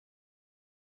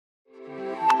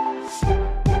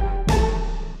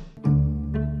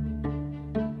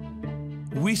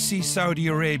We see Saudi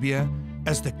Arabia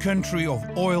as the country of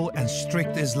oil and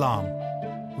strict Islam,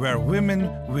 where women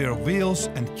wear veils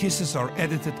and kisses are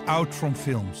edited out from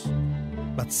films.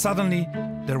 But suddenly,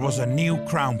 there was a new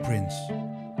crown prince.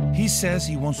 He says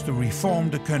he wants to reform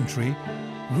the country,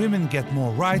 women get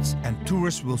more rights and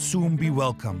tourists will soon be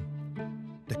welcome.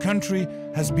 The country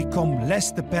has become less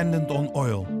dependent on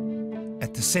oil.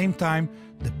 At the same time,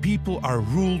 the people are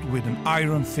ruled with an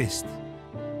iron fist.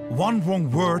 One wrong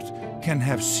word can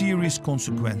have serious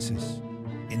consequences.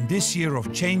 In this year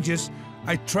of changes,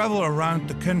 I travel around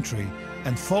the country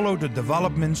and follow the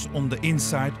developments on the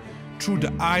inside through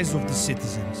the eyes of the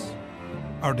citizens.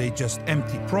 Are they just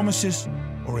empty promises,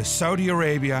 or is Saudi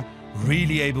Arabia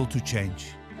really able to change?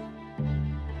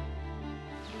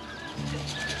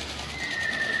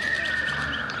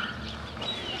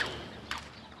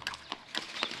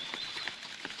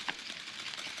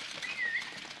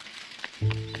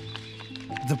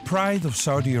 The pride of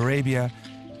Saudi Arabia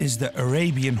is the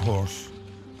Arabian horse.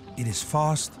 It is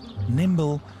fast,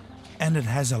 nimble, and it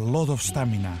has a lot of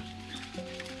stamina.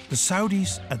 The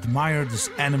Saudis admire this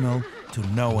animal to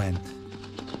no end.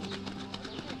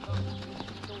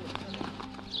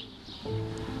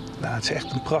 Nou, het is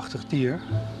echt een prachtig dier.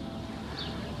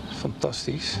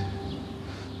 Fantastisch.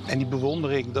 En die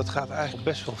bewondering, dat gaat eigenlijk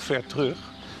best wel ver terug.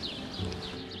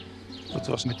 Dat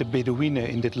was met de Bedouinen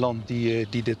in dit land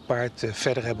die dit paard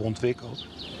verder hebben ontwikkeld.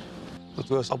 Dat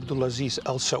was Abdulaziz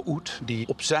Al Saud, die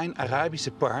op zijn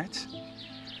Arabische paard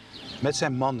met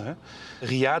zijn mannen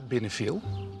Riyadh binnenviel.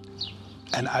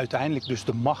 En uiteindelijk dus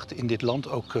de macht in dit land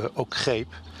ook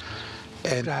greep.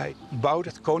 En hij bouwde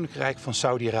het koninkrijk van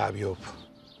Saudi Arabië op.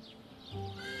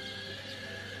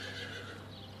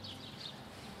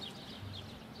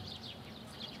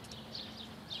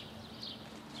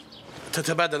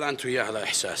 تتبادل أنت وياه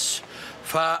الإحساس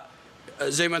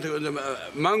فزي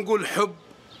ما نقول حب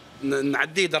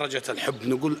نعدي درجة الحب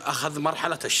نقول أخذ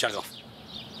مرحلة الشغف.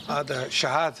 هذا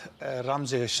شهادة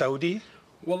رمز سعودي؟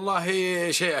 والله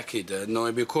شيء أكيد أنه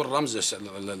بيكون رمز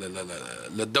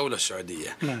للدولة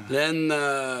السعودية. لأن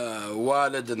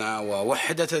والدنا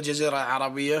ووحدة الجزيرة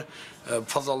العربية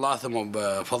بفضل الله ثم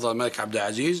بفضل الملك عبد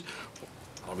العزيز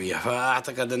عربية،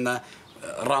 فأعتقد أنه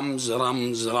رمز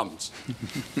رمز رمز.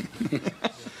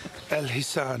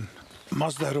 الحصان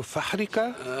مصدر فخرك؟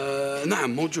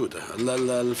 نعم موجودة،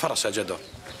 الفرس أجده.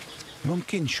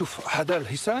 ممكن نشوف هذا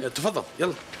الحصان؟ تفضل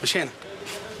يلا مشينا.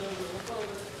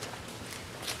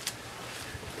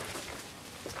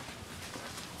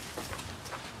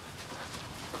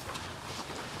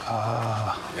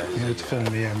 Beautiful,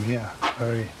 yeah,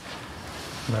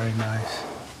 very nice.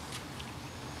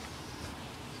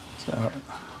 So.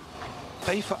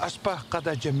 كيف أصبح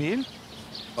قطع جميل؟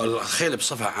 الخيل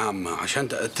بصفة عامة عشان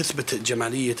تثبت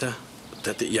جماليته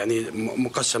يعني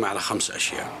مقسمة على 5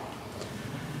 أشياء،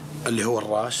 اللي هو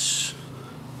الرأس،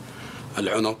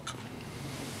 العنق،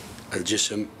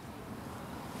 الجسم،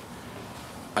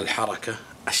 الحركة،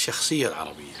 الشخصية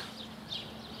العربية.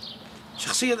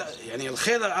 شخصية يعني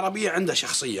الخيل العربية عندها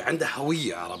شخصية، عندها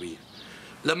هوية عربية.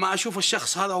 لما أشوف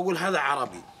الشخص هذا أقول هذا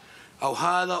عربي أو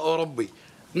هذا أوروبي.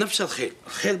 نفس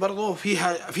الخيل برضو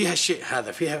فيها الشيء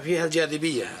هذا، فيها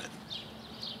الجاذبية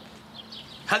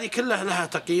هذه كلها لها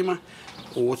تقييمة،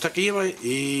 وتقييمه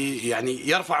يعني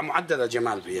يرفع معدل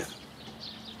الجمال فيها.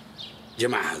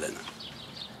 جمعها لنا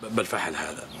بالفحل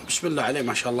هذا، بسم الله عليه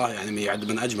ما شاء الله، يعني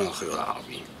يعد من أجمل الخيول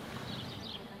العربية.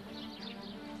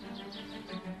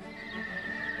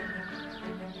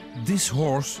 This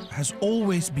horse has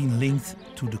always been linked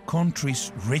to the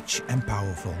countries rich and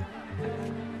powerful.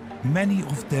 Many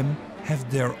of them have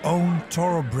their own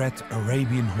thoroughbred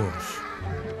Arabian horse.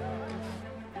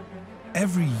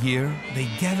 Every year they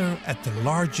gather at the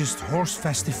largest horse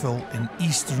festival in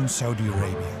eastern Saudi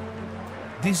Arabia.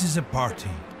 This is a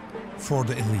party for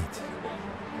the elite.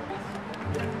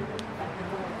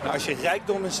 Nou, als je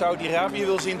rijkdom in Saudi-Arabië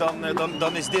wil zien,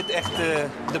 dan is dit echt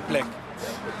de plek.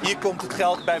 Hier komt het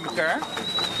geld bij elkaar.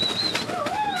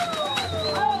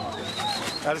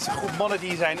 Nou, dat zijn groep mannen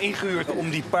die zijn ingehuurd om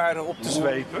die paarden op te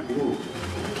zwepen.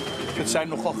 Het zijn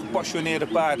nogal gepassioneerde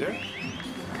paarden.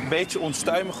 Een beetje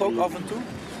onstuimig ook af en toe.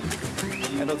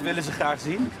 En dat willen ze graag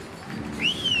zien.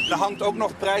 Er hangt ook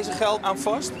nog prijzengeld aan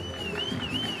vast.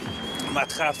 Maar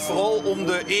het gaat vooral om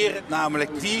de eer,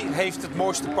 namelijk wie heeft het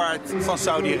mooiste paard van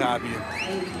Saudi-Arabië.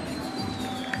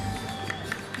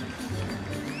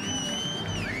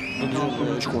 Dat is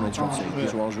een schoonheidswedstrijd.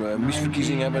 Zoals we een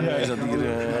misverkiezing hebben, is dat hier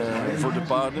voor de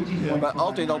paarden. Maar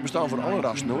altijd al bestaan voor alle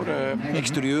rassen hoor.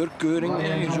 Exterieurkeuring,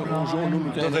 zo noem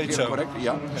ik het. Dat heet zo. Correct,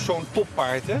 ja. Zo'n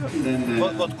toppaard, hè?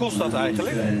 Wat kost dat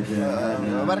eigenlijk?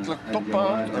 Een werkelijk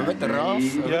toppaard, een witte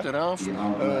raaf.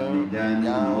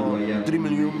 Ja, 3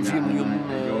 miljoen, 4 miljoen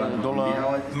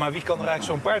dollar. Maar wie kan er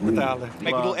eigenlijk zo'n paard betalen?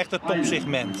 Ik bedoel echt het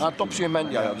topsegment. Ah,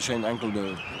 topsegment, ja, er zijn enkel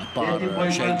de paar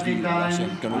sheiks die dat zijn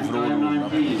kunnen veroorloven.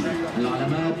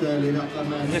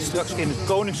 Net straks in de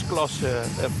koningsklasse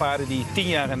paarden die 10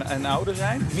 jaar en ouder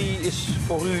zijn. Wie is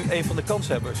voor u een van de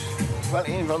kanshebbers? Wel,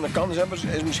 een van de kanshebbers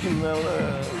is misschien wel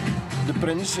de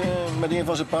prins met een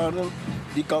van zijn paarden.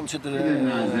 Die kans zit er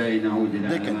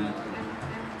dik in.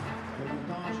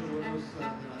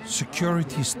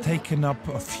 Security has taken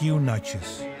up a few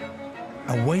notches,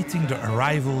 awaiting the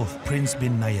arrival of Prince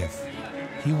bin Nayef.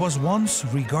 He was once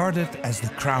regarded as the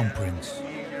crown prince.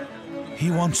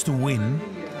 He wants to win,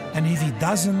 and if he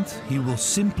doesn't, he will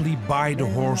simply buy the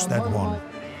horse that won.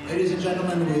 Ladies and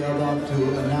gentlemen, we are about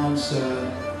to announce the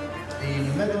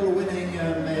medal-winning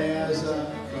mares.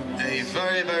 A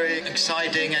very, very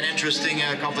exciting and interesting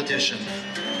competition.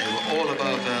 They were all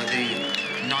above the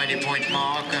 90-point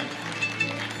mark.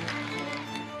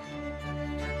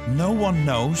 No one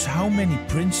knows how many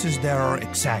princes there are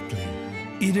exactly.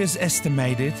 It is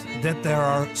estimated that there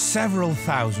are several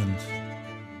thousand.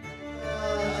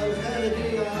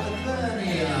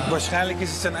 Waarschijnlijk is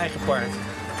het zijn eigen paard.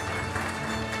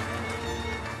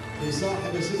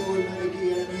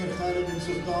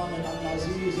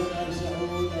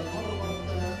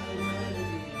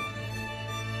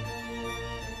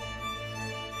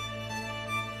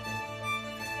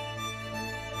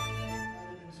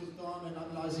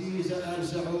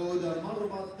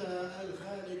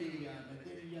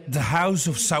 The House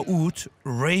of Saud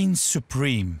reigns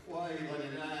supreme.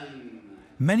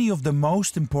 Many of the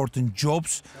most important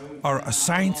jobs are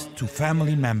assigned to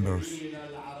family members.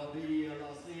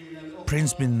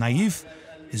 Prince bin Nayef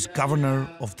is governor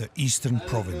of the Eastern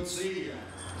Province.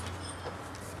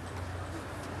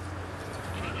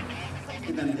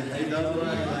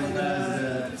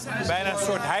 Bijna een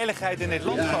soort heiligheid in dit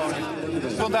land gewoon.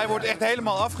 Want hij wordt echt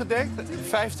helemaal afgedekt.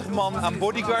 50 man aan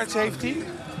bodyguards heeft hij.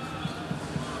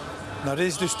 Nou, dit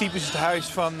is dus typisch het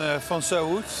huis van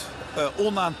Saud.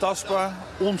 Onaantastbaar,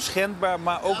 onschendbaar,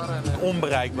 maar ook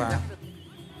onbereikbaar.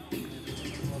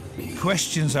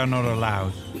 Questions are not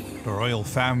allowed. The royal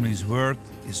family's word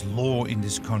is law in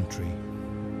this country.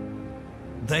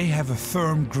 They have a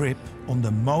firm grip on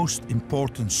the most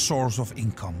important source of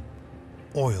income: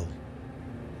 oil.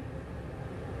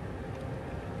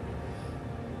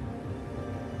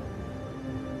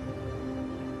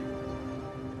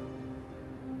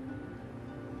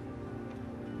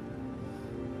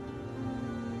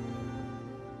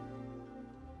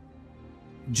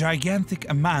 Gigantic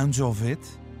amounts of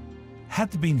it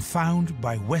had been found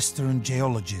by Western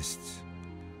geologists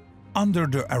under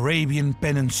the Arabian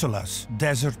Peninsula's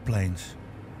desert plains.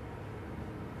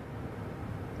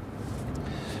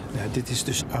 Ja, dit is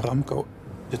dus Aramco,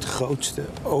 het grootste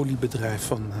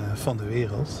oliebedrijf van de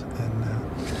wereld.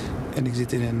 En ik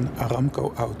zit in een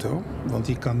Aramco-auto, want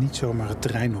die kan niet zomaar het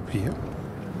terrein op hier.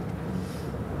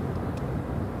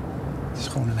 Het is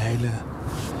gewoon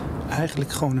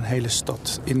eigenlijk gewoon een hele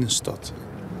stad, in een stad.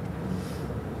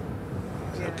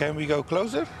 Can we go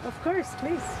closer? Of course,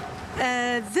 please.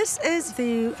 This is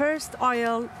the first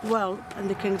oil well in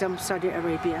the Kingdom of Saudi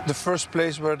Arabia. The first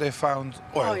place where they found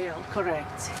oil. Oil,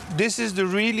 correct. This is the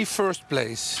really first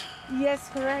place. Yes,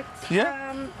 correct.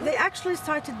 Yeah? They actually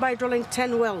started by drilling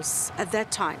 10 wells at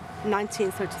that time,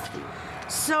 1933.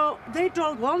 So they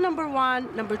drilled well number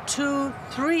 1, number 2,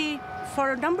 3.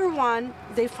 For number 1,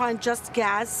 they find just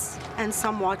gas and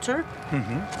some water.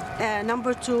 Mm-hmm.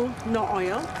 Number 2, no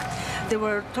oil. They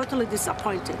were totally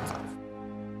disappointed.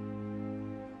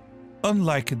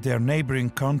 Unlike their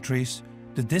neighboring countries,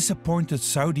 the disappointed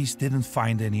Saudis didn't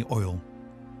find any oil.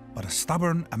 But a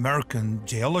stubborn American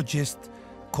geologist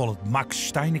called Max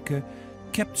Steinecke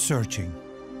kept searching.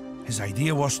 His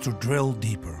idea was to drill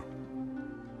deeper.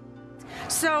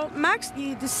 So Max,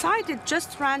 he decided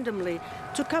just randomly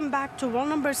to come back to well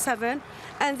number 7,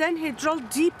 and then he drilled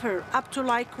deeper up to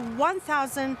like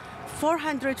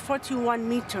 1,441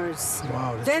 meters.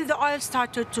 Wow. Then the oil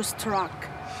started to struck.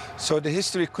 So the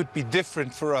history could be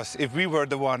different for us if we were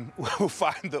the one who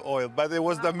found the oil, but it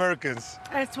was the Americans.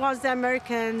 It was the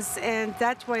Americans, and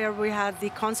that's where we had the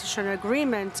concession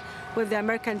agreement with the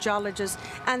American geologists,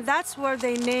 and that's where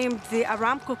they named the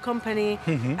Aramco company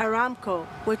Aramco,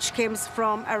 which comes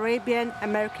from Arabian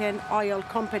American Oil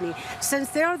Company. Since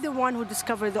they're the one who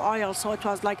discovered the oil, so it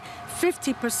was like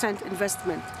 50%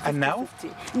 investment. 50, and now?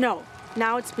 50. No,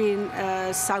 now it's been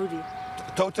Saudi.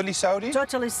 Totally Saudi?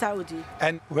 Totally Saudi.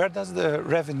 And where does the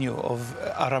revenue of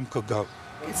Aramco go?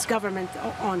 It's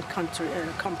government-owned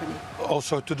company.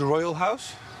 Also to the royal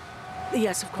house?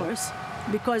 Yes, of course,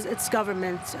 because it's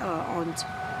government-owned.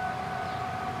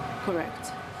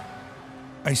 Correct.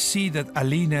 I see that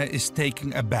Alina is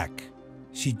taken aback.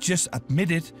 She just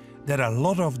admitted that a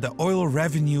lot of the oil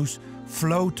revenues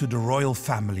flow to the royal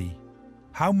family.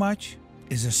 How much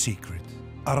is a secret.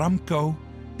 Aramco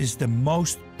is the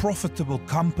most profitable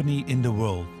company in the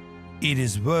world. It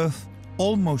is worth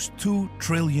almost $2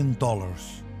 trillion.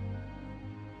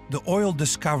 The oil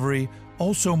discovery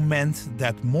also meant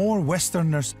that more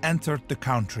Westerners entered the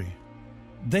country.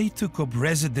 They took up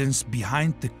residence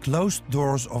behind the closed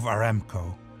doors of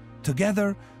Aramco,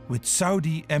 together with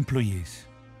Saudi employees.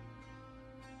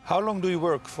 How long do you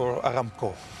work for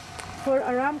Aramco? For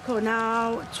Aramco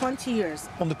now, 20 years.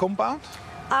 On the compound?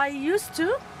 I used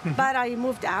to, but I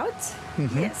moved out.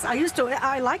 Yes, I used to.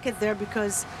 I like it there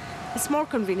because it's more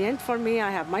convenient for me.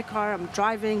 I have my car, I'm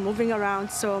driving, moving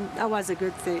around, so that was a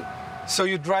good thing. So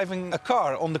you're driving a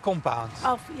car on the compound?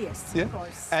 Oh, yes, Yeah? of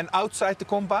course. And outside the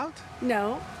compound?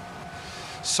 No,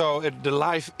 So the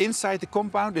life inside the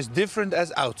compound is different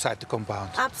as outside the compound?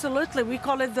 absolutely. We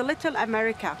call it the Little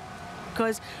America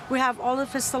because we have all the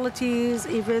facilities,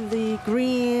 even the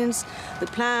greens, the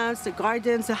plants, the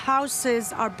gardens, the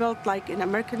houses are built like in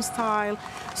American style,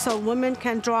 so women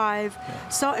can drive.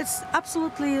 So it's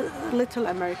absolutely Little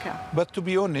America. But to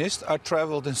be honest, I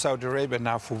traveled in Saudi Arabia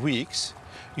now for weeks.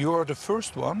 You are the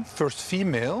first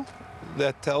female,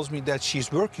 that tells me that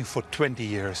she's working for 20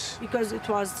 years. Because it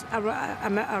was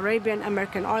Arabian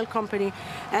American Oil Company,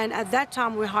 and at that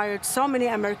time we hired so many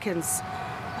Americans,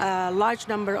 a large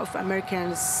number of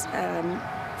Americans,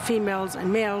 females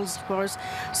and males, of course.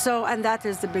 So, and that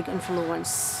is the big influence.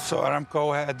 So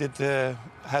Aramco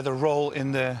had a role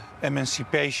in the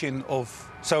emancipation of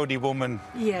Saudi women.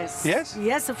 Yes. Yes?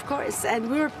 Yes, of course, and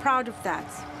we were proud of that.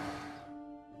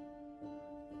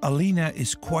 Alina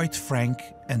is quite frank,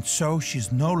 and so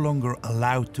she's no longer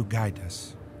allowed to guide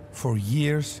us. For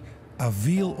years, a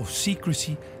veil of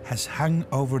secrecy has hung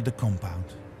over the compound.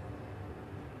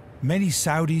 Many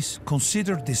Saudis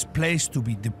consider this place to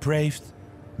be depraved.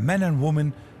 Men and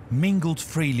women mingled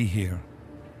freely here.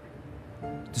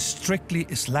 The strictly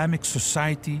Islamic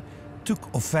society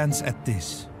took offense at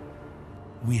this.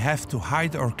 We have to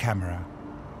hide our camera.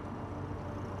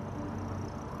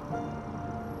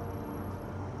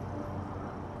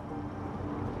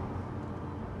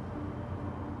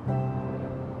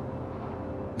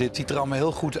 Dit ziet er allemaal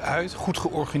heel goed uit, goed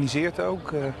georganiseerd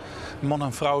ook. Man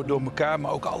en vrouw door elkaar,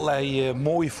 maar ook allerlei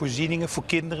mooie voorzieningen voor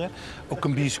kinderen. Ook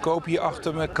een bioscoop hier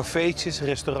achter me, cafeetjes,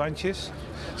 restaurantjes.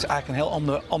 Het is eigenlijk een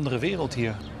heel andere wereld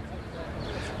hier.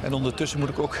 En ondertussen moet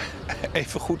ik ook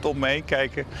even goed om me heen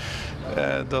kijken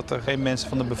dat er geen mensen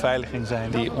van de beveiliging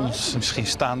zijn die ons misschien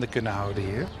staande kunnen houden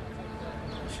hier.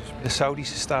 De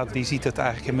Saudische staat die ziet het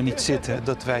eigenlijk helemaal niet zitten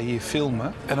dat wij hier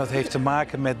filmen. En dat heeft te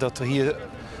maken met dat er hier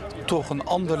toch een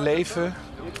ander leven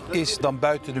is dan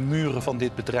buiten de muren van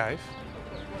dit bedrijf.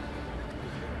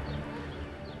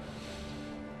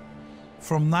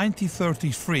 From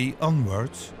 1933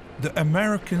 onwards, the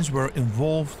Americans were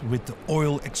involved with the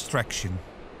oil extraction.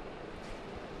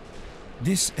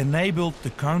 This enabled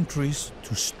the countries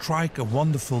to strike a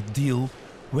wonderful deal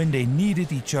when they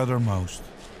needed each other most.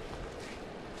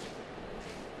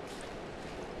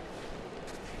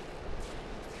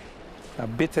 Nou,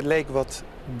 Bitter Lake wat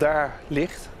daar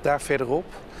ligt, daar verderop,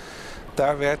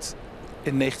 daar werd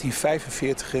in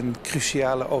 1945 een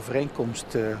cruciale overeenkomst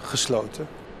gesloten.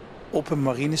 Op een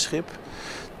marineschip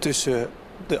tussen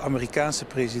de Amerikaanse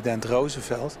president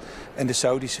Roosevelt en de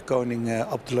Saudische koning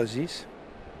Abdulaziz.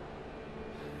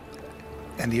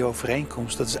 En die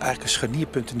overeenkomst, dat is eigenlijk een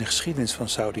scharnierpunt in de geschiedenis van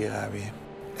Saudi Arabië.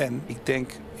 En ik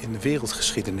denk in de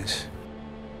wereldgeschiedenis.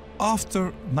 After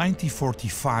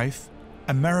 1945,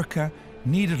 America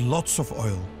needed lots of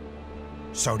oil.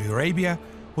 Saudi Arabia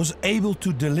was able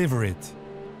to deliver it,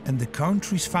 and the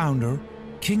country's founder,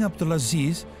 King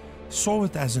Abdulaziz, saw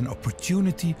it as an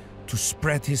opportunity to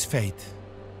spread his faith.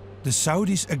 The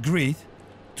Saudis agreed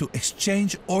to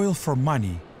exchange oil for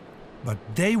money, but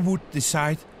they would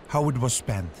decide how it was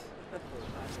spent.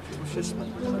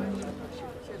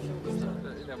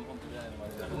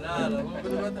 It's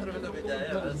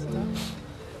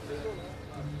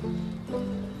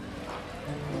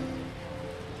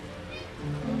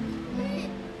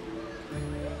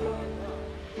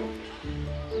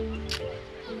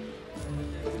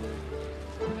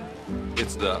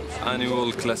the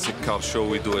annual classic car show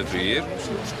we do every year.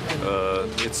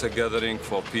 It's a gathering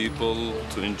for people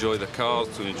to enjoy the cars,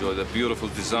 to enjoy the beautiful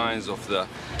designs of the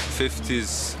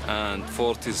 50s and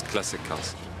 40s classic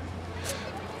cars.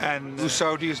 And do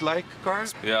Saudis like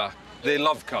cars? Yeah, they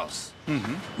love cars.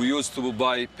 We used to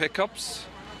buy pickups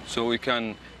so we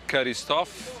can carry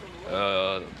stuff,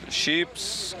 sheep,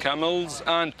 camels,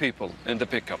 and people in the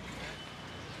pickup.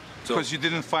 Because you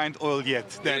didn't find oil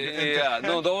yet then. Yeah,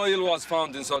 no, the oil was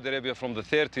found in Saudi Arabia from the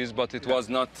 30s, but it was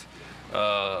not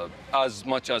as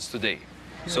much as today.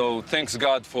 So thanks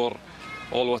God for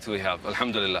all what we have,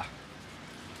 alhamdulillah.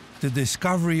 The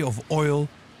discovery of oil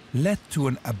led to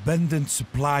an abundant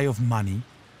supply of money,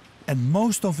 and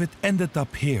most of it ended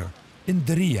up here, in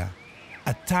Diriyah,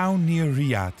 a town near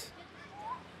Riyadh.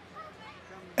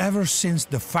 Ever since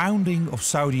the founding of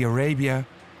Saudi Arabia,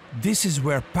 this is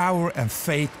where power and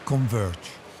faith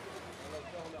converge.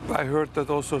 I heard that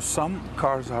also some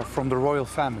cars are from the royal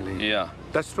family. Yeah.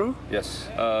 That's true? Yes.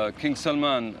 King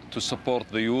Salman, to support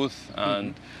the youth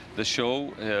and the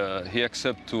show, he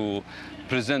accepted to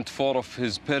present 4 of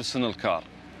his personal cars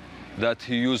that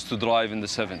he used to drive in the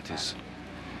 70s.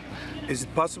 Is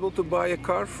it possible to buy a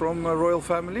car from a royal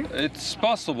family? It's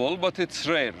possible, but it's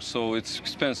rare, so it's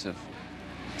expensive.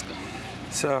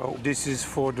 So this is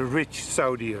for the rich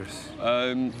Saudiers?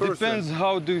 Depends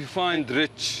how do you find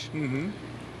rich.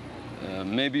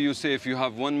 Maybe you say if you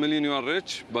have 1 million you are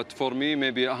rich, but for me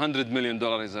maybe $100 million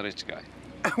is a rich guy.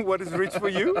 What is rich for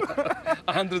you?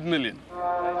 100 million.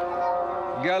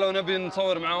 قالوا نبي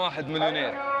نصور مع واحد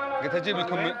مليونير. قلت أجيب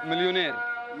لكم مليونير.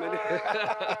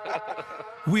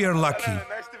 We are lucky.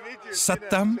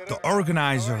 Sattam, the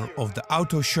organizer of the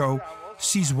auto show,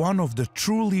 sees one of the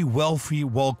truly wealthy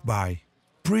walk by.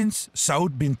 Prince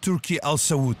Saud bin Turki Al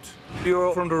Saud.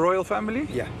 You're from the royal family?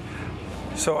 Yeah.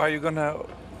 So are you gonna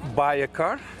buy a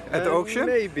car at the auction?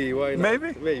 Maybe, why not?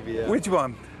 Maybe? Maybe, yeah. Which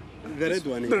one? The red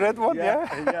one. The red one, yeah?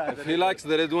 Yeah. If he likes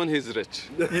the red one, he's rich.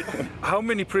 How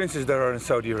many princes there are in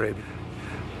Saudi Arabia?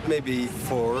 Maybe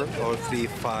 4 or 3,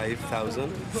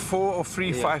 5,000. 4 or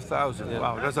 3, 5,000. Yeah.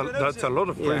 Wow, that's a lot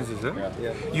of princes, huh?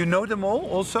 Yeah. You know them all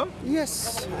also?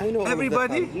 Yes, I know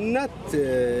Everybody? all of them. Not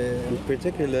in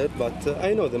particular, but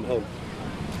I know them all.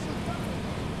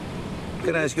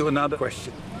 Can I ask you another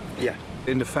question? Yeah.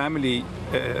 In the family,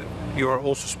 you are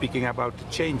also speaking about the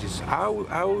changes.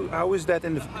 How is that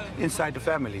inside the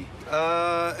family?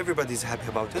 Everybody's happy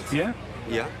about it. Yeah?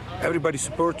 Yeah. Everybody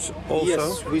supports also?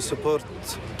 Yes, we support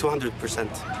 200%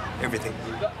 everything.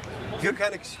 You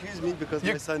can excuse me because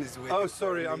my son is waiting. Oh,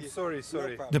 sorry, I'm sorry.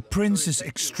 The prince is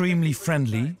extremely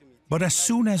friendly, but as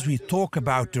soon as we talk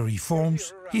about the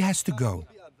reforms, he has to go.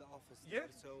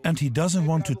 And he doesn't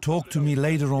want to talk to me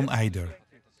later on either.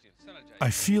 I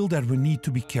feel that we need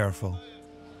to be careful.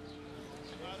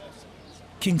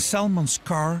 King Salman's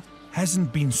car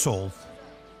hasn't been sold.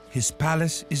 His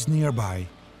palace is nearby.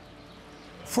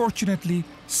 Fortunately,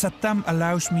 Sattam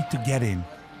allows me to get in.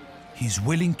 He's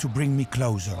willing to bring me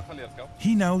closer.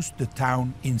 He knows the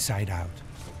town inside out.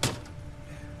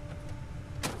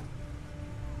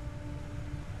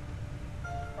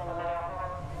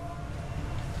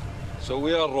 So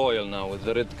we are royal now with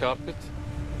the red carpet.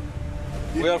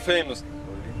 We are famous.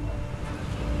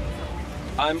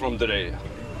 I'm from Diriyah.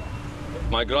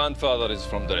 My grandfather is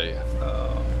from Diriyah.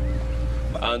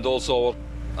 And also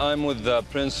I'm with the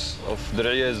Prince of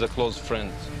Diriyah, is a close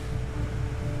friend.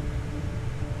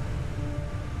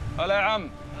 هلا يا عم.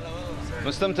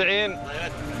 مستمتعين؟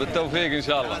 بالتوفيق إن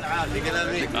شاء الله.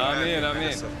 آمين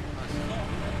آمين.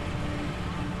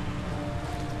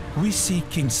 We see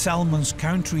King Salman's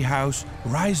country house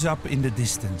rise up in the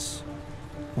distance.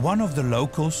 One of the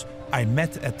locals I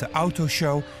met at the auto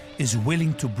show is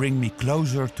willing to bring me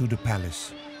closer to the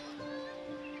palace.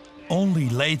 Only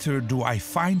later do I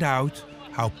find out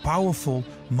how powerful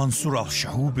Mansour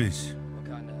al-Shahoub is.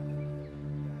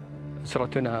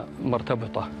 أسرتنا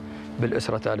مرتبطة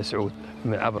بالأسرة آل سعود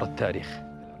عبر التاريخ.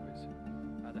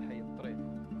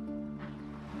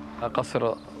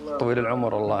 قصر طويل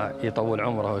العمر الله يطول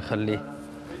عمره ويخليه.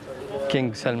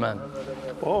 كينج سلمان.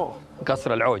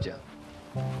 قصر العوجة.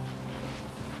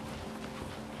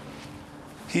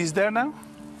 He's there now?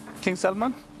 King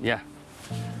Salman? Yeah.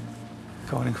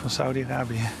 Koning van Saudi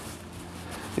Arabië.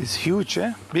 It's huge,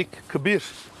 eh? Big, كبير.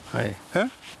 أي. Huh?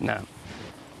 نعم.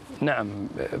 نعم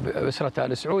أسرة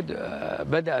آل سعود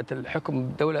بدأت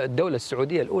الحكم الدولة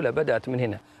السعودية الأولى بدأت من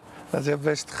هنا. Dat is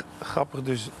best grappig.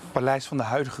 Dus het paleis van de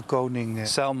huidige koning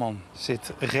Salman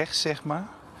zit rechts, zeg maar.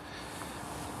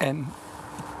 En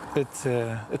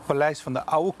het paleis van de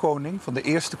oude koning, van de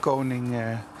eerste koning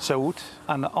Saud,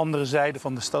 aan de andere zijde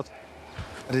van de stad.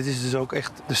 Dit is dus ook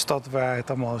echt de stad waar het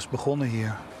allemaal is begonnen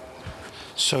hier.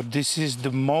 So this is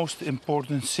the most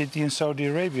important city in Saudi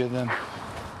Arabia then.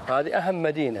 هذه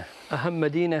أهم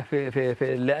مدينة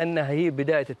في لأنها هي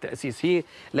بداية التأسيس هي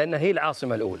لأنها هي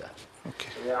العاصمة الأولى.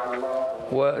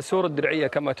 وسور الدرعية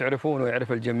كما تعرفون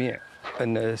ويعرف الجميع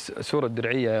أن سور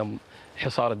الدرعية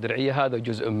حصار الدرعية هذا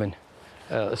جزء منه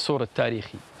السور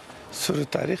التاريخي. السور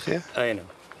التاريخي؟ أي نعم.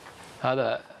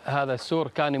 هذا السور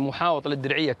كان محاوط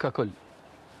للدرعية ككل.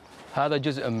 هذا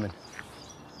جزء منه.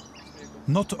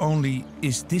 Not only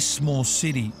is this small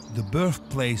city the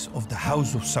birthplace of the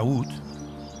House of Saud,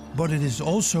 but it is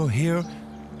also here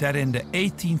that in the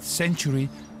 18th century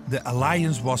the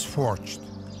alliance was forged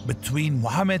between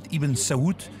Mohammed ibn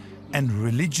Saud and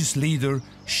religious leader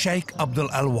Sheikh Abdul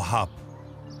al-Wahab.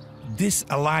 This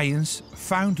alliance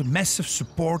found massive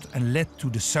support and led to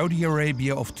the Saudi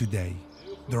Arabia of today.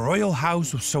 The royal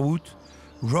House of Saud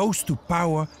rose to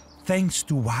power thanks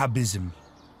to Wahhabism,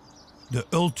 the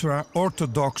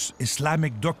ultra-orthodox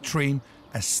Islamic doctrine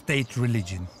as state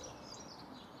religion.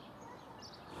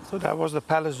 So that was the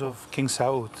palace of King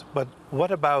Saud. But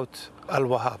what about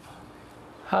Al-Wahhab?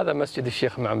 هذا مسجد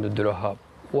الشيخ محمد عبد الوهاب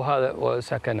وهذا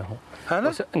وسكنه.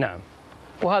 هذا؟ نعم.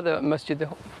 وهذا مسجده.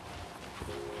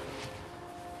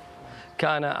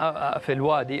 كان في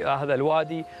الوادي هذا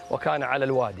الوادي وكان على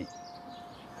الوادي.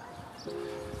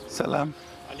 سلام.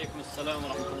 عليكم السلام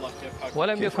ورحمة الله كيف حالكم؟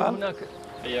 ولم يكن هناك.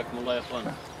 حياكم الله يا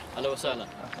اخوان. اهلا وسهلا.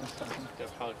 كيف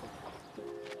حالكم؟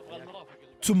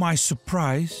 To my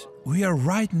surprise, we are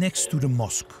right next to the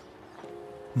mosque.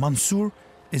 Mansour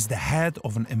is the head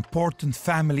of an important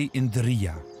family in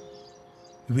Diriyah.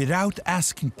 Without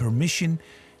asking permission,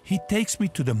 he takes me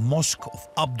to the mosque of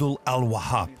Abdul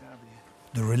al-Wahab,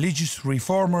 the religious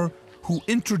reformer who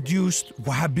introduced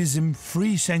Wahhabism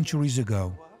 3 centuries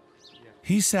ago.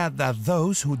 He said that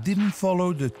those who didn't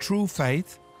follow the true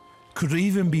faith could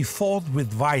even be fought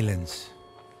with violence.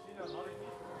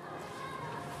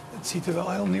 Het ziet er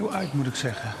wel heel nieuw uit, moet ik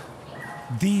zeggen.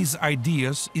 These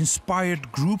ideas inspired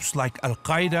groups like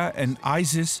Al-Qaeda and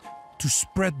ISIS to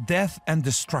spread death and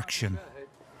destruction.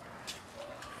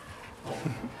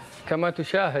 كما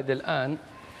تشاهد الآن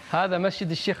هذا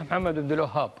مسجد الشيخ محمد عبد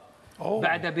الوهاب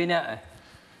بعد بنائه.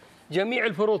 جميع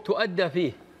الفروض تؤدى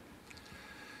فيه.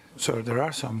 So there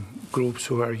are some groups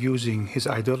who are using his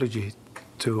ideology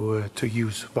to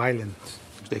use violence.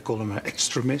 They call him an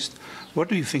extremist. What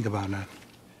do you think about that?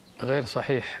 غير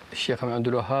صحيح. الشيخ محمد عبد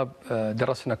الوهاب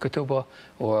درسنا كتبه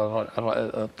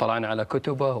وطلعنا على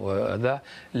كتبه وذا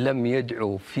لم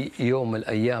يدعو في يوم من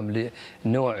الأيام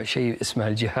لنوع شيء اسمه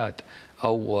الجهاد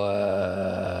أو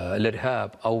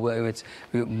الإرهاب أو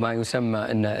ما يسمى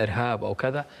أنه إرهاب أو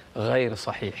كذا. غير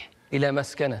صحيح. إلى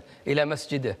مسكنه إلى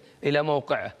مسجده إلى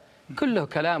موقعه كله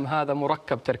كلام هذا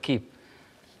مركب تركيب.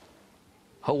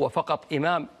 هو فقط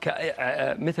إمام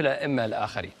مثل أئمة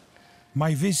الآخرين.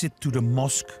 My visit to the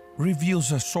mosque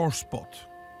reveals a sore spot.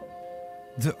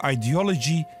 The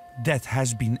ideology that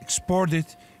has been exported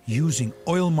using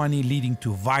oil money leading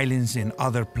to violence in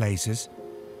other places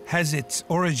has its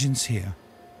origins here.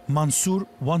 Mansour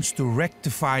wants to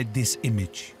rectify this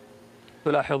image.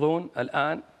 تلاحظون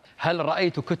الآن هل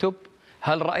رأيت كتب؟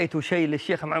 هل رأيت شيء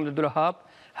للشيخ محمد عبد الوهاب؟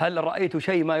 هل رأيت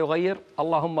شيء ما يغير؟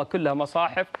 اللهم كلها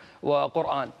مصاحف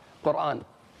وقرآن، قرآن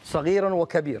صغير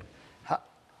وكبير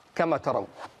كما ترون.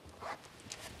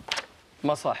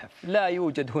 مصاحف لا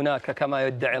يوجد هناك كما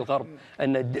يدعي الغرب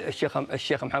أن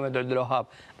الشيخ محمد عبد الوهاب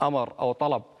أمر أو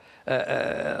طلب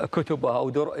كتبه أو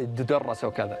درس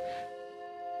وكذا.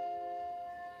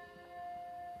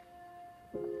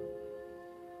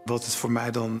 Wat het voor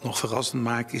mij dan nog verrassend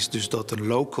maakt is dus dat een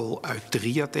local uit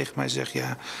Diriyah tegen mij zegt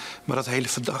ja, maar dat hele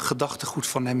gedachtegoed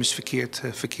van hem is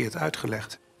verkeerd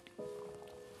uitgelegd.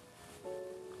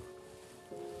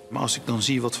 Maar als ik dan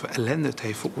zie wat voor ellende het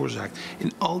heeft veroorzaakt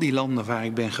in al die landen waar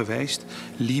ik ben geweest,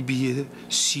 Libië,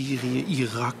 Syrië,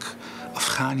 Irak,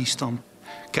 Afghanistan.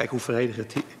 Kijk hoe vredig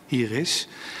het hier is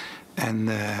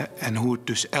en hoe het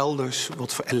dus elders,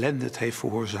 wat voor ellende het heeft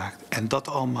veroorzaakt. En dat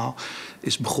allemaal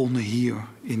is begonnen hier,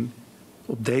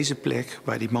 op deze plek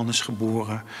waar die man is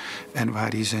geboren en waar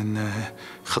hij zijn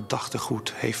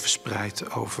gedachtegoed heeft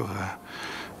verspreid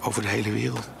over de hele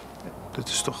wereld. Dat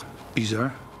is toch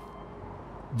bizar.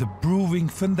 The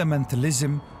brewing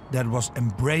fundamentalism that was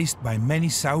embraced by many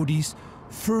Saudis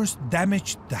first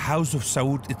damaged the House of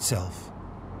Saud itself.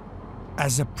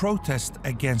 As a protest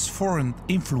against foreign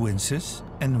influences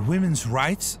and women's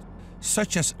rights,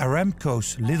 Such as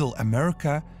Aramco's Little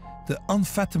America, the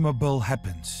unfathomable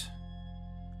happens.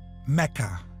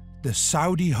 Mecca, the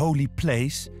Saudi holy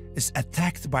place, is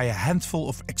attacked by a handful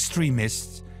of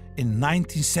extremists in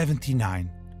 1979.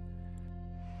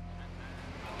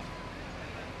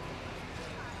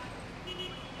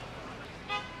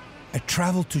 I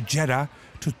traveled to Jeddah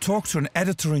to talk to an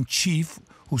editor-in-chief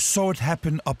who saw it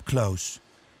happen up close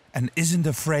and isn't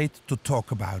afraid to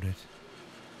talk about it.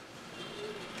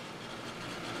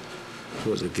 It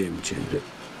was a game changer.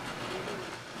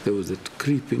 There was a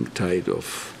creeping tide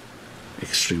of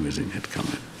extremism had come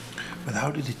in. But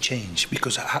how did it change?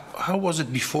 Because how was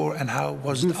it before and how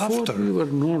was it after? Before, we were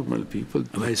normal people.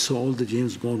 I saw all the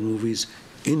James Bond movies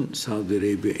in Saudi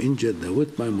Arabia, in Jeddah,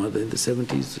 with my mother in the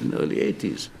 70s and early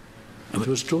 80s. And it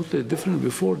was totally different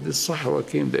before the Sahwa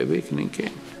came, the awakening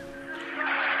came.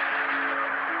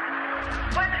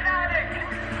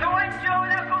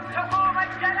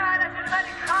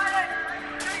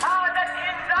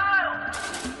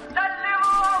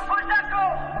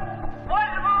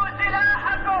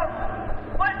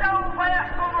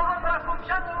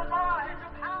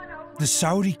 The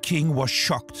Saudi king was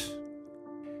shocked.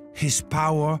 His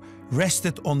power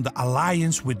rested on the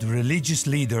alliance with religious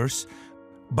leaders,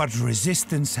 but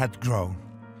resistance had grown.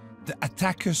 The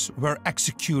attackers were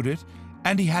executed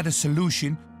and he had a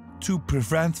solution to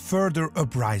prevent further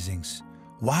uprisings.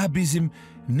 Wahhabism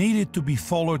needed to be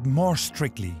followed more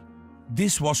strictly.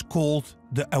 This was called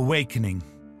the awakening.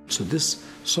 So this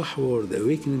Sahwa, the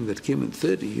awakening that came in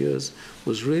 30 years,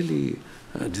 was really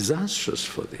disastrous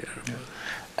for the Arab world.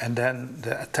 And then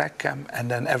the attack came, and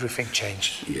then everything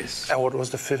changed. Yes. And what was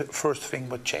the first thing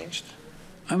that changed?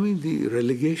 I mean, the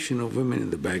relegation of women in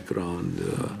the background,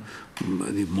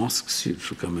 the mosques used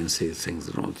to come and say things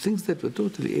wrong, things that were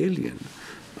totally alien.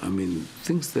 I mean,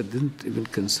 things that didn't even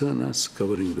concern us,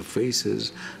 covering the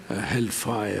faces,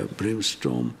 hellfire,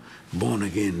 brimstone,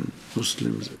 born-again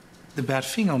Muslims. The bad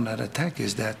thing on that attack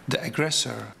is that the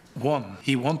aggressor won.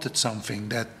 He wanted something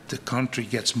that the country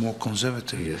gets more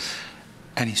conservative. Yes.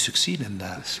 And he succeeded in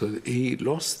that. So he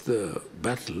lost the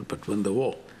battle, but won the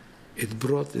war. It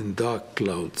brought in dark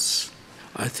clouds.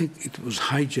 I think it was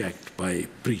hijacked by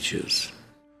preachers.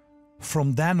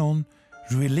 From then on,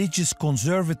 religious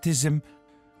conservatism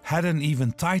had an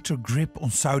even tighter grip on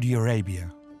Saudi Arabia.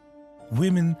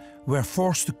 Women were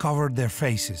forced to cover their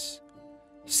faces.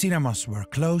 Cinemas were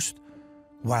closed,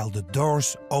 while the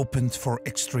doors opened for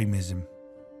extremism.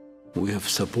 We have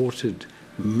supported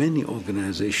many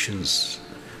organizations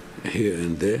here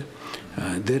and there.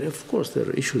 Of course, there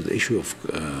are issues, the issue of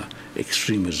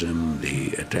extremism,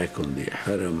 the attack on the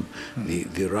haram,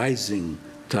 the rising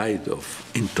tide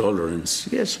of intolerance.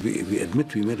 Yes, we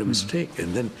admit we made a mistake.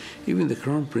 And then even the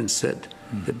Crown Prince said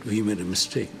that we made a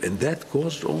mistake. And that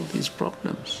caused all these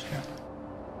problems. Yeah.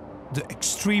 The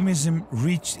extremism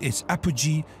reached its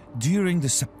apogee during the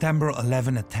September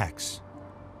 11 attacks.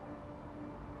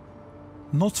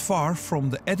 Not far from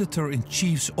the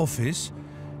editor-in-chief's office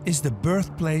is the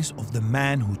birthplace of the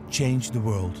man who changed the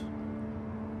world.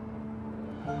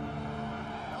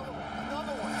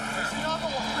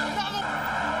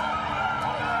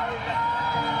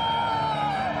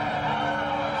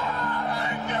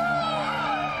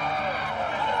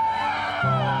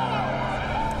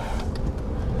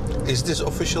 Is this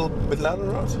official Bin Laden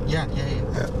road? Yeah.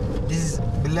 This is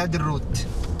Bin Laden route.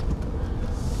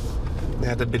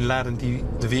 Ja, de Bin Laden die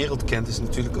de wereld kent is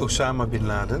natuurlijk Osama Bin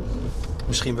Laden.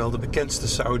 Misschien wel de bekendste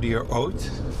Saoediër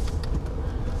ooit.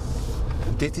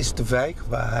 Dit is de wijk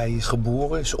waar hij is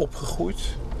geboren, is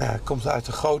opgegroeid. Hij komt uit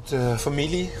een grote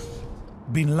familie.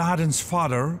 Bin Laden's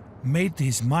father made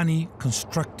his money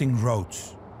constructing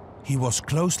roads. He was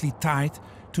closely tied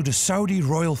to the Saudi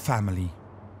royal family.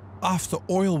 After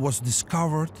oil was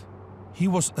discovered, he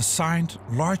was assigned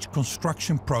large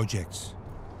construction projects.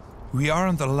 We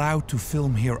aren't allowed to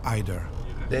film here either.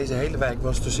 Deze hele wijk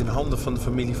was dus in handen van de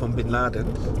familie van Bin Laden.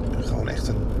 Gewoon echt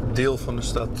een deel van de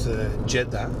stad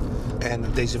Jeddah. En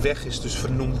deze weg is dus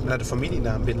vernoemd naar de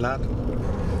familienaam Bin Laden.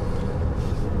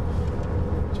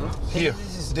 Hier,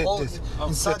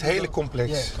 dit hele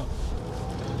complex.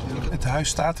 Het huis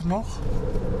staat er nog.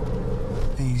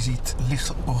 En je ziet een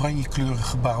licht oranjekleurig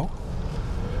gebouw.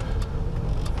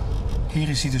 Hier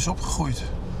is hij dus opgegroeid.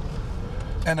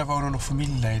 En er wonen nog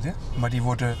familieleden, maar die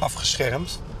worden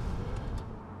afgeschermd.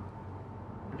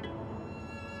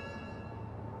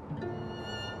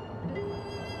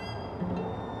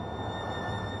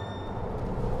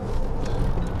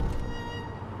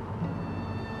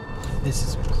 This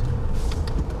is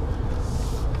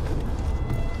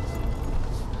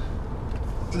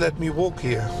Let me walk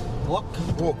here. Walk?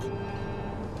 Walk.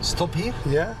 Stop here?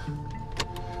 Yeah.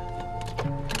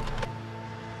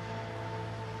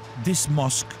 This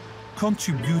mosque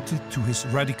contributed to his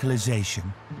radicalization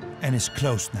and is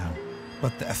closed now.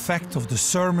 But the effect of the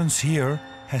sermons here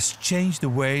has changed the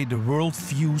way the world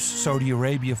views Saudi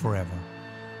Arabia forever.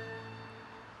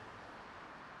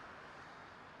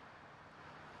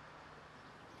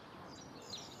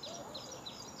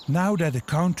 Now that the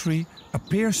country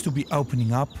appears to be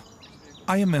opening up,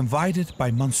 I am invited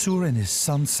by Mansour and his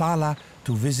son Salah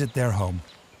to visit their home.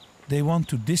 They want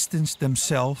to distance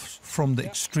themselves from the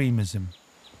extremism.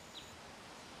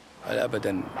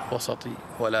 أبداً وسطي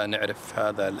ولا نعرف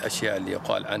هذا الأشياء اللي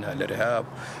يقال عنها الإرهاب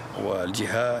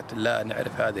والجهاد. لا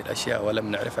نعرف هذه الأشياء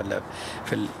ولم نعرفها إلا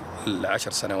في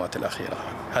العشر سنوات الأخيرة.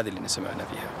 هذه اللي سمعنا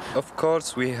فيها. Of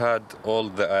course we had all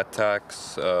the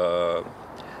attacks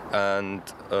and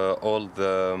all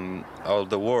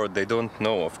the world. They don't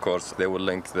know, of course. They will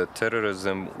link the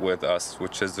terrorism with us,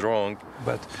 which is wrong.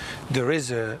 But there is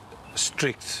a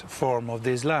strict form of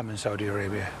the Islam in Saudi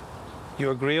Arabia. You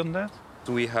agree on that?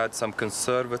 We had some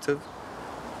conservative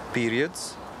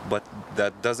periods, but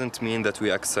that doesn't mean that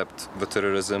we accept the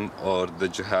terrorism or the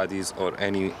jihadis or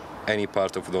any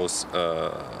part of those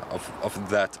of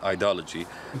that ideology.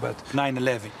 But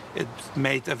 9/11, it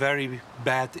made a very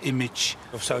bad image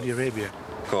of Saudi Arabia.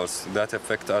 Of course, that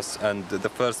affects us, and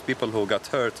the first people who got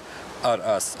hurt are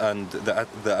us, and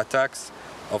the attacks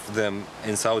of them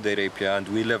in Saudi Arabia, and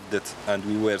we lived it, and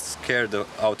we were scared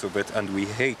out of it, and we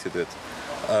hated it.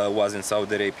 Was in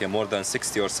Saudi Arabia, more than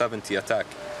 60 or 70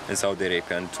 attacks in Saudi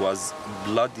Arabia, and it was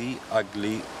bloody,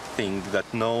 ugly thing that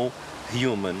no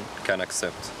human can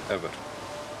accept ever.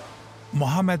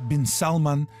 Mohammed bin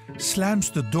Salman slams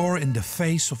the door in the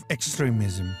face of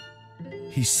extremism.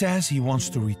 He says he wants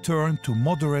to return to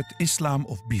moderate Islam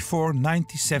of before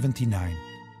 1979.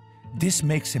 This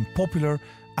makes him popular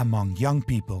among young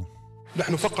people.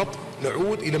 نحن فقط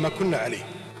نعود إلى ما كنا عليه.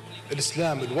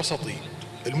 الإسلام الوسطي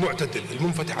المعتدل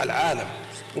المنفتح على العالم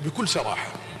وبكل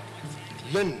صراحة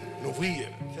لن نضيع.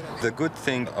 The good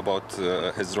thing about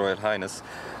His Royal Highness,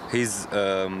 we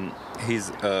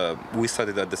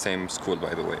studied at the same school,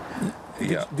 by the way.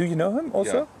 Do you know him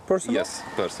also, personally? Yes,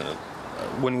 personally.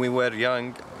 When we were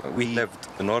young, we lived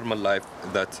a normal life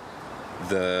that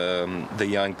the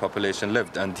young population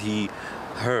lived, and he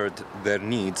heard their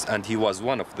needs, and he was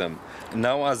one of them.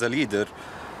 Now, as a leader,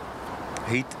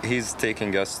 he's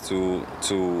taking us to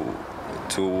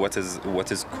what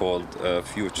is called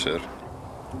future.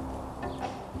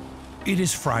 It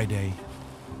is Friday.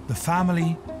 The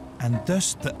family and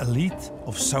thus the elite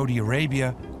of Saudi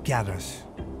Arabia gathers.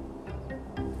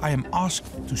 I am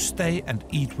asked to stay and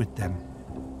eat with them.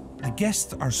 The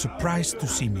guests are surprised to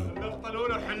see me.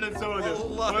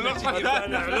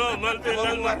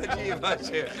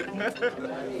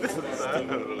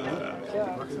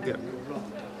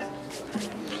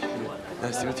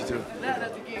 Nice to meet you too.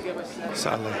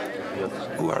 Saleh.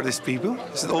 Who are these people?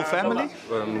 Is it all family?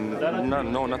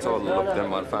 No, not all of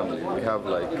them are family. We have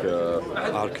like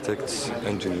architects,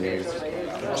 engineers,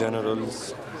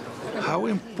 generals. How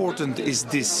important is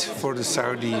this for the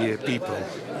Saudi people?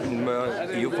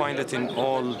 You find it in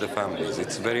all the families.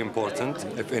 It's very important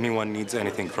if anyone needs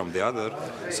anything from the other,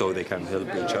 so they can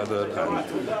help each other.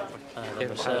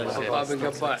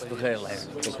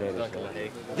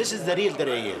 This is the real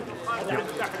Diriyah.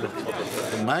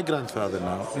 My grandfather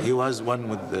now, he was one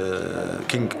with the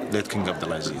late King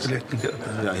Abdulaziz.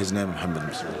 Yeah, his name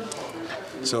Muhammad.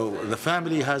 So the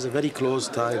family has a very close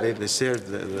tie. They served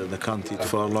the country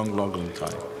for a long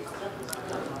time.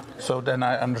 So then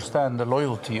I understand the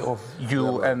loyalty of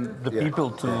you and the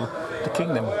people to the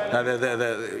kingdom.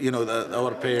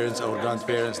 Our parents, our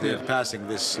grandparents, they're passing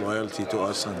this loyalty to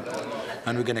us,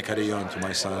 and we're going to carry on to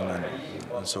my son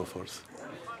and so forth.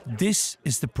 This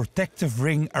is the protective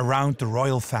ring around the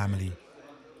royal family.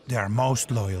 They are most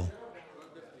loyal.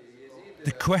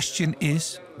 The question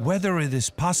is whether it is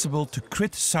possible to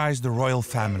criticize the royal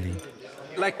family.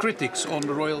 Like critics on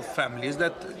the royal family, is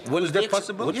that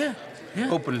possible? Yeah.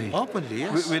 Openly? Openly,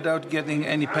 yes. Without getting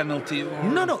any penalty? Or...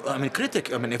 No.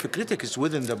 If a critic is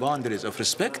within the boundaries of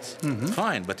respect,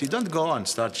 fine. But you don't go and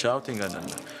start shouting and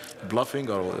bluffing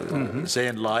or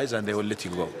saying lies, and they will let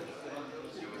you go.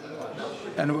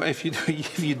 And if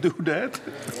you do that?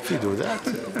 If you do that...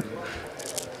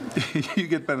 you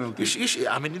get penalties.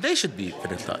 They should be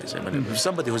penalized. If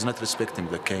somebody who's not respecting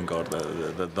the king or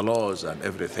the laws and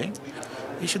everything,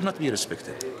 he should not be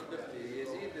respected.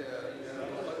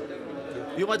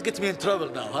 You might get me in trouble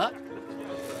now, huh?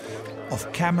 Off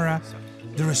camera,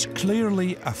 there is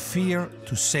clearly a fear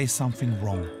to say something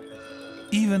wrong,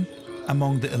 even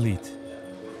among the elite.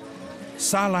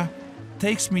 Salah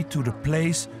takes me to the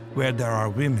place where there are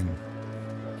women.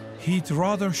 He'd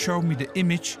rather show me the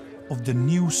image of the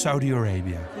new Saudi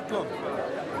Arabia.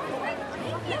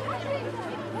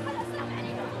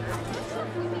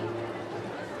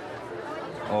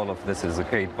 All of this is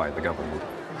paid by the government.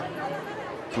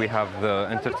 We have the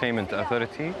Entertainment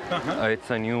Authority. It's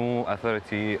a new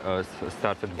authority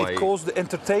started by... It calls the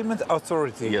Entertainment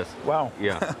Authority? Yes. Wow.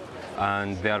 Yeah.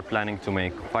 And they are planning to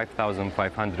make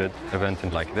 5,500 events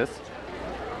like this.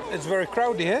 It's very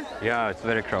crowded here. Yeah, it's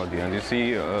very crowded. And you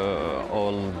see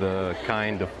all the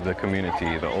kind of the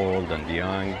community, the old and the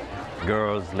young,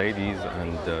 girls, ladies,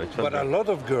 and children. But a lot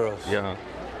of girls. Yeah.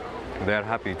 They're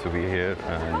happy to be here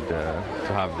and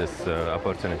to have this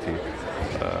opportunity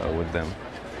with them.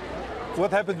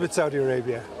 What happened with Saudi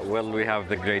Arabia? Well, we have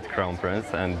the great Crown Prince,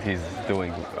 and he's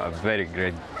doing a very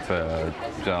great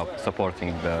job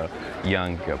supporting the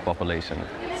young population.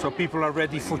 So people are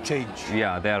ready for change?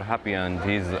 Yeah, they're happy, and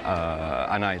he's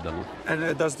an idol.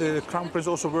 And does the Crown Prince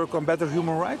also work on better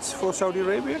human rights for Saudi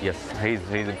Arabia? Yes, he's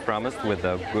promised with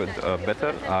a good,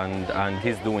 better, and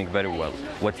he's doing very well.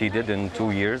 What he did in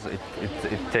 2 years, it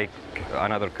take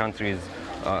another countries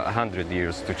 100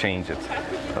 years to change it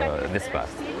this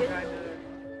fast.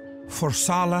 For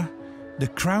Salah, the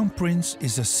Crown Prince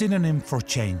is a synonym for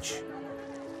change.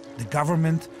 The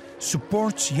government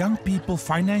supports young people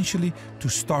financially to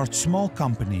start small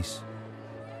companies.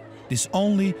 This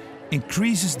only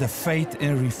increases the faith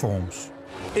in reforms.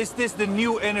 Is this the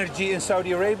new energy in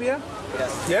Saudi Arabia?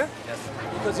 Yes. Yeah? Yes.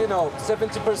 Because, you know,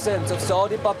 70% of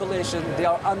Saudi population, they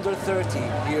are under 30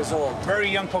 years old. Very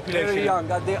young population. Very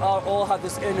young, and they all have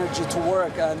this energy to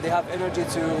work, and they have energy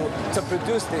to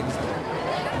produce things.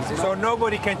 So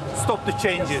nobody can stop the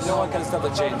changes? No one can stop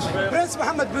the change. Prince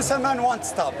Mohammed bin Salman won't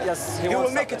stop. Yes, he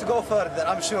will make it go further,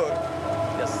 I'm sure.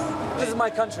 Yes. This is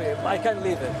my country. I can't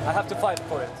leave it. I have to fight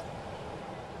for it.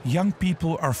 Young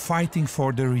people are fighting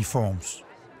for the reforms.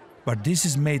 But this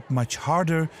is made much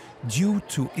harder due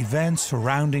to events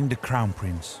surrounding the Crown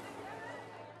Prince.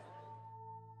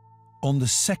 On the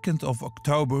 2nd of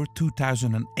October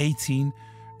 2018,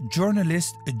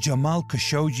 journalist Jamal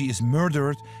Khashoggi is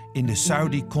murdered in the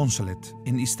Saudi consulate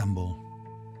in Istanbul.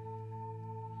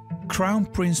 Crown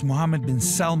Prince Mohammed bin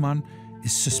Salman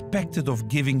is suspected of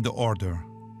giving the order,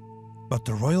 but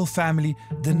the royal family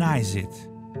denies it.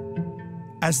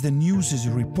 As the news is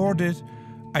reported,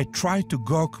 I try to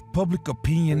gauge public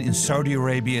opinion in Saudi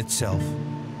Arabia itself.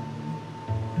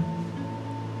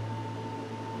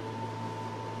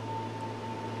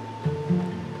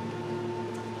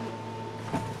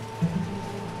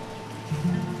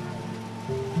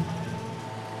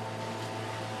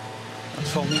 Het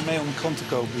valt niet mee om een krant te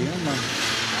kopen hier, maar...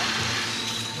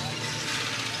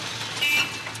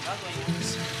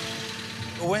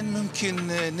 وين ممكن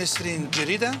نشتري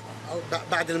جريدة؟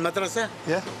 بعد المدرسة؟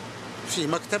 يا في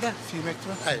مكتبة؟ في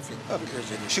مكتبة؟ أي في.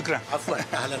 شكرا. عفوا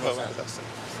أهلا وسهلا.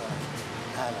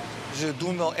 Ze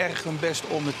doen wel erg hun best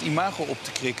om het imago op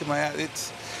te krikken, maar ja,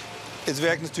 het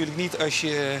werkt natuurlijk niet als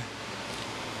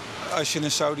je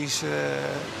een Saudische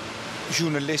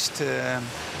journalist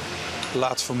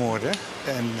laat vermoorden.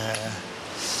 En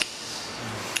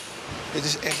het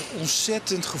is echt een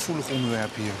ontzettend gevoelig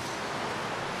onderwerp hier.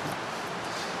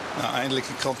 Nou, eindelijk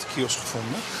een krantenkiosk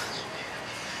gevonden.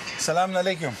 Salam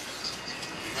alaikum.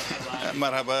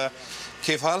 Marhaba.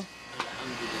 كيف حال؟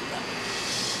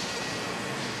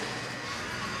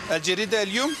 الجريدة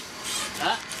اليوم؟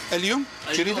 اليوم؟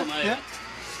 جريدة؟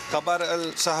 خبر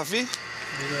الصحفي؟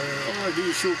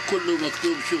 دي شوف كله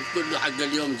مكتوب، شوف كله حق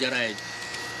اليوم جرايد.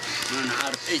 ما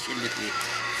نعرف ايش اللي فيه.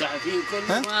 الصحفيين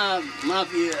كله ما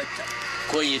في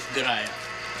كويس قرايه.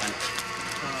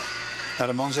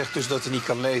 Nou, de man zegt dus dat hij niet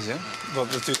kan lezen.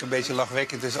 Wat natuurlijk een beetje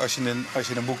lachwekkend is als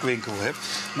je een boekwinkel hebt.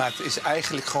 Maar het is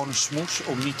eigenlijk gewoon een smoes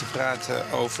om niet te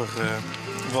praten over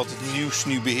wat het nieuws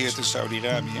nu beheert in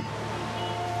Saudi-Arabië.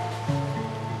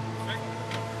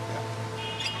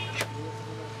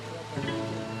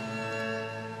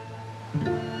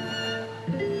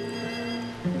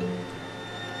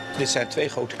 Dit zijn 2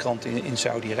 grote kranten in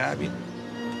Saudi-Arabië.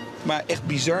 Maar echt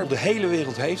bizar, de hele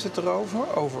wereld heeft het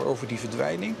erover, over die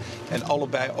verdwijning. En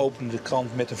allebei openen de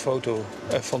krant met een foto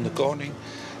van de koning.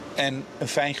 En een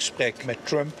fijn gesprek met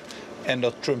Trump. En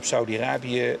dat Trump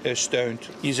Saudi-Arabië steunt.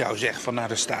 Je zou zeggen van, nou,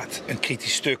 er staat een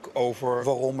kritisch stuk over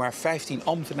waarom maar 15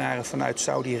 ambtenaren vanuit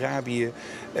Saudi-Arabië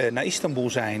naar Istanbul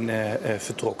zijn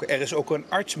vertrokken. Er is ook een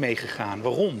arts meegegaan.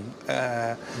 Waarom?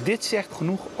 Dit zegt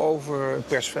genoeg over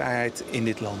persvrijheid in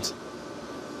dit land.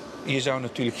 Je zou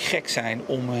natuurlijk gek zijn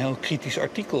om een heel kritisch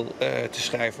artikel te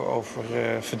schrijven over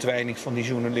verdwijning van die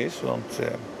journalist. Want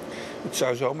het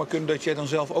zou zomaar kunnen dat jij dan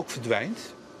zelf ook verdwijnt.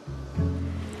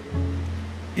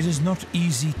 It is not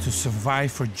easy to survive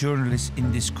for journalists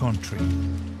in this country.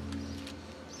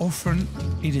 often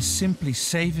it is simply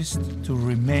safest to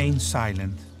remain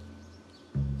silent.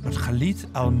 But Khalid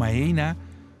Al-Maena,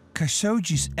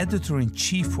 Khashoggi's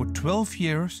editor-in-chief for 12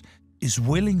 years, is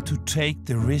willing to take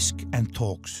the risk and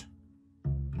talks.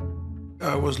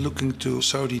 I was looking to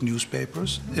Saudi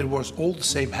newspapers. It was all the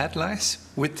same headlines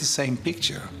with the same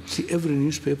picture. See, every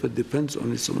newspaper depends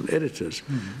on its own editors.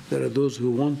 There are those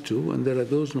who want to, and there are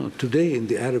those not. Today in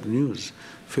the Arab news,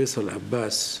 Faisal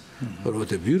Abbas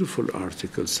wrote a beautiful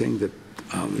article saying that,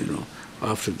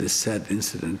 after this sad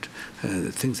incident,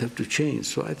 things have to change.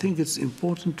 So I think it's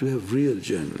important to have real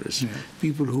journalists,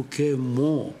 people who care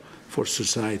more for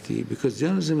society, because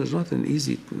journalism is not an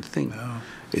easy thing. No.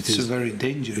 It's a very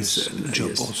dangerous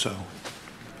job also.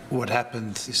 What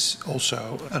happened is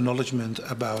also acknowledgement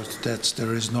about that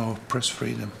there is no press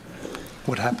freedom.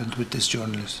 What happened with this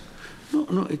journalist?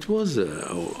 No, it was,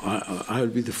 I'll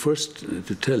be the first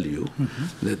to tell you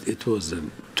that it was a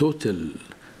total,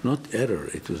 not error,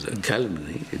 it was a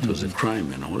calumny, it was a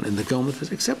crime and all, and the government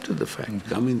has accepted the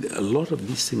fact. I mean, a lot of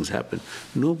these things happen.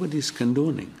 Nobody's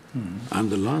condoning. I'm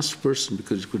the last person,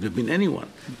 because it could have been anyone,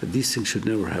 that these things should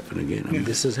never happen again. I mean,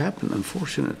 this has happened,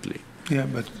 unfortunately. Yeah,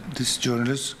 but this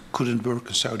journalist couldn't work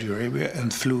in Saudi Arabia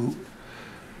and flew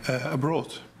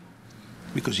abroad.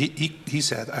 Because he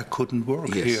said, I couldn't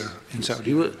work here in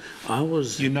Saudi Arabia. I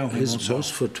was his boss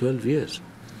for 12 years.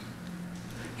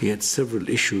 He had several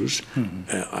issues.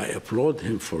 I applaud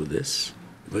him for this.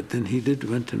 But then he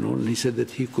went and all, and he said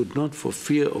that he could not for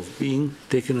fear of being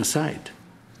taken aside.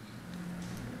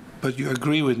 But you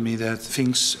agree with me that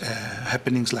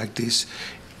happenings like this,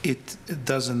 it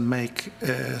doesn't make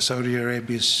Saudi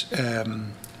Arabia's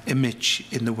image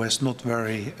in the West not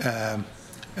very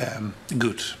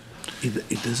good.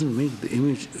 It doesn't make the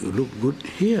image look good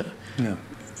here. Yeah.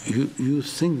 You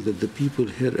think that the people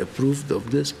here approved of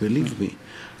this? Believe me,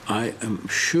 I am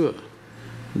sure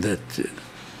that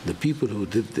the people who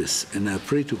did this, and I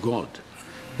pray to God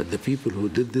that the people who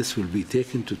did this will be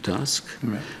taken to task,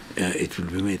 it will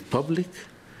be made public,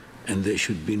 and there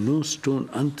should be no stone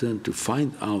unturned to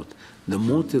find out the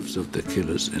motives of the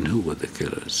killers and who were the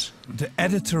killers. The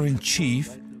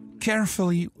editor-in-chief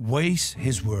carefully weighs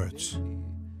his words.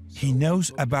 He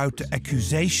knows about the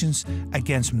accusations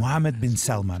against Mohammed bin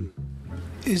Salman.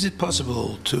 Is it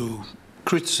possible to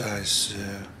criticize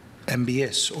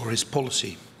MBS or his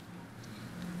policy?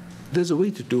 There's a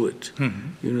way to do it.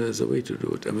 There's a way to do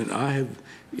it. I mean, I have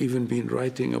even been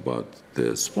writing about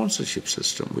the sponsorship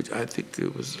system, which I think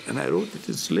it was, and I wrote it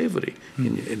in slavery.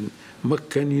 In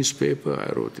Makkah newspaper,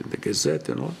 I wrote in the Gazette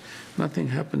and all. Nothing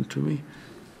happened to me.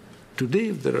 Today,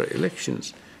 if there are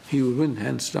elections, he will win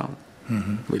hands down.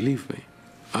 Believe me.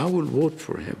 I will vote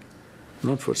for him,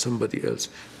 not for somebody else.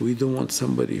 We don't want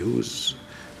somebody who's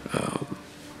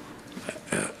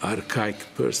an archaic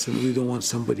person. We don't want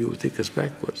somebody who will take us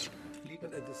backwards.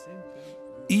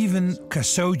 Even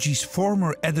Khashoggi's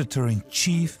former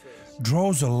editor-in-chief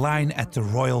draws a line at the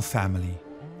royal family.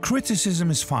 Criticism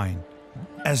is fine,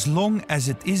 as long as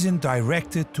it isn't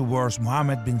directed towards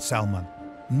Mohammed bin Salman,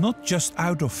 not just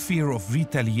out of fear of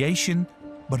retaliation,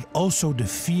 but also the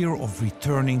fear of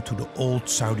returning to the old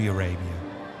Saudi Arabia.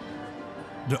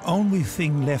 The only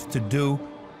thing left to do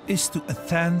is to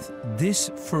attend this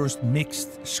first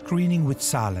mixed screening with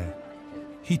Saleh.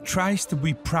 He tries to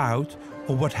be proud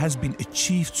of what has been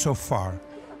achieved so far,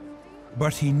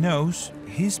 but he knows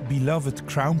his beloved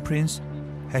Crown Prince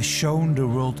has shown the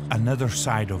world another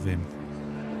side of him.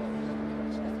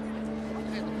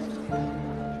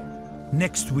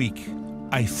 Next week,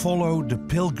 I follow the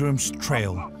Pilgrim's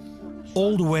Trail,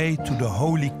 all the way to the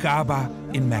Holy Kaaba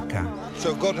in Mecca.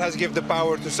 So God has given the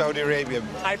power to Saudi Arabia.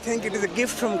 I think it is a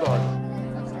gift from God.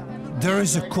 There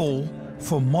is a call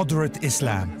for moderate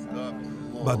Islam,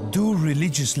 but do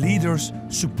religious leaders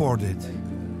support it?